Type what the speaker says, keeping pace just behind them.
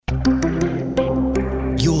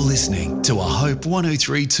to a Hope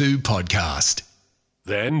 1032 podcast.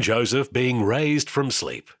 Then Joseph, being raised from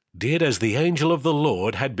sleep, did as the angel of the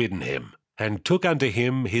Lord had bidden him, and took unto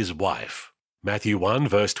him his wife. Matthew 1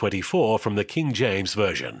 verse 24 from the King James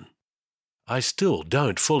Version. I still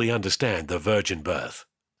don't fully understand the virgin birth.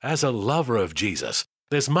 As a lover of Jesus,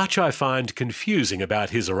 there's much I find confusing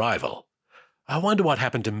about his arrival. I wonder what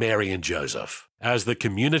happened to Mary and Joseph, as the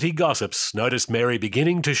community gossips noticed Mary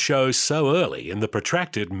beginning to show so early in the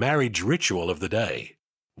protracted marriage ritual of the day.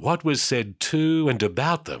 What was said to and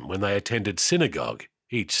about them when they attended synagogue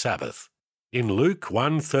each Sabbath? In Luke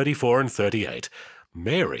 1:34 and 38,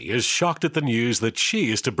 Mary is shocked at the news that she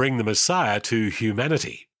is to bring the Messiah to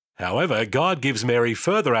humanity. However, God gives Mary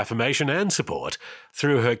further affirmation and support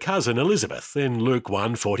through her cousin Elizabeth in Luke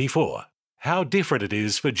 1:44. How different it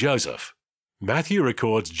is for Joseph. Matthew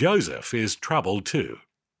records Joseph is troubled too.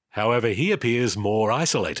 However, he appears more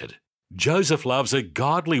isolated. Joseph loves a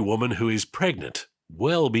godly woman who is pregnant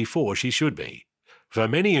well before she should be. For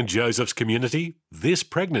many in Joseph's community, this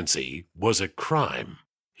pregnancy was a crime.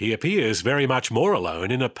 He appears very much more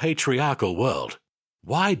alone in a patriarchal world.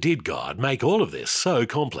 Why did God make all of this so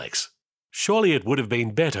complex? Surely it would have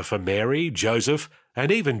been better for Mary, Joseph,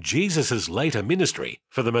 and even Jesus' later ministry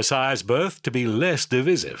for the Messiah's birth to be less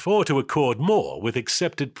divisive or to accord more with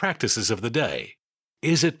accepted practices of the day.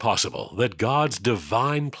 Is it possible that God's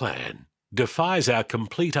divine plan defies our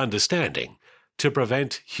complete understanding to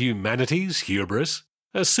prevent humanity's hubris,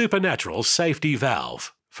 a supernatural safety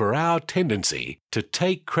valve for our tendency to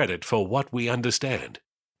take credit for what we understand?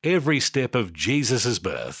 Every step of Jesus'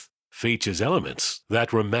 birth features elements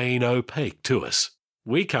that remain opaque to us.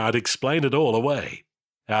 We can't explain it all away.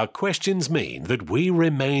 Our questions mean that we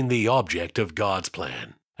remain the object of God's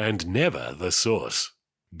plan and never the source.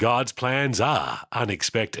 God's plans are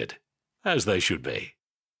unexpected, as they should be.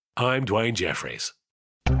 I'm Dwayne Jeffries.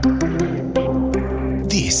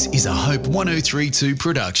 This is a Hope 1032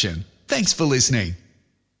 production. Thanks for listening.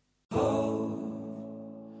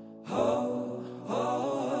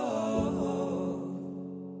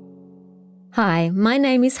 Hi, my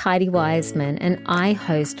name is Heidi Wiseman and I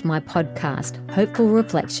host my podcast, Hopeful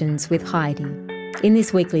Reflections with Heidi. In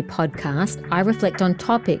this weekly podcast, I reflect on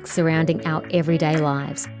topics surrounding our everyday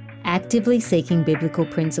lives, actively seeking biblical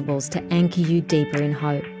principles to anchor you deeper in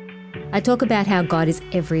hope. I talk about how God is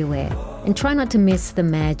everywhere and try not to miss the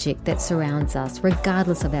magic that surrounds us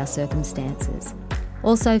regardless of our circumstances.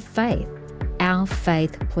 Also, faith. Our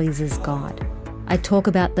faith pleases God. I talk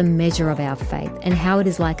about the measure of our faith and how it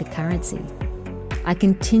is like a currency. I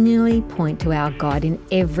continually point to our God in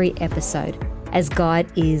every episode, as God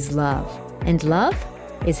is love, and love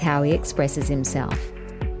is how He expresses Himself.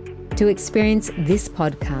 To experience this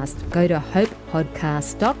podcast, go to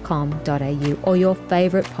hopepodcast.com.au or your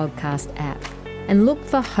favourite podcast app and look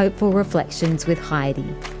for Hopeful Reflections with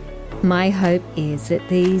Heidi. My hope is that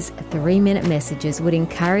these 3-minute messages would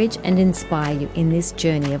encourage and inspire you in this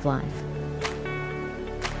journey of life.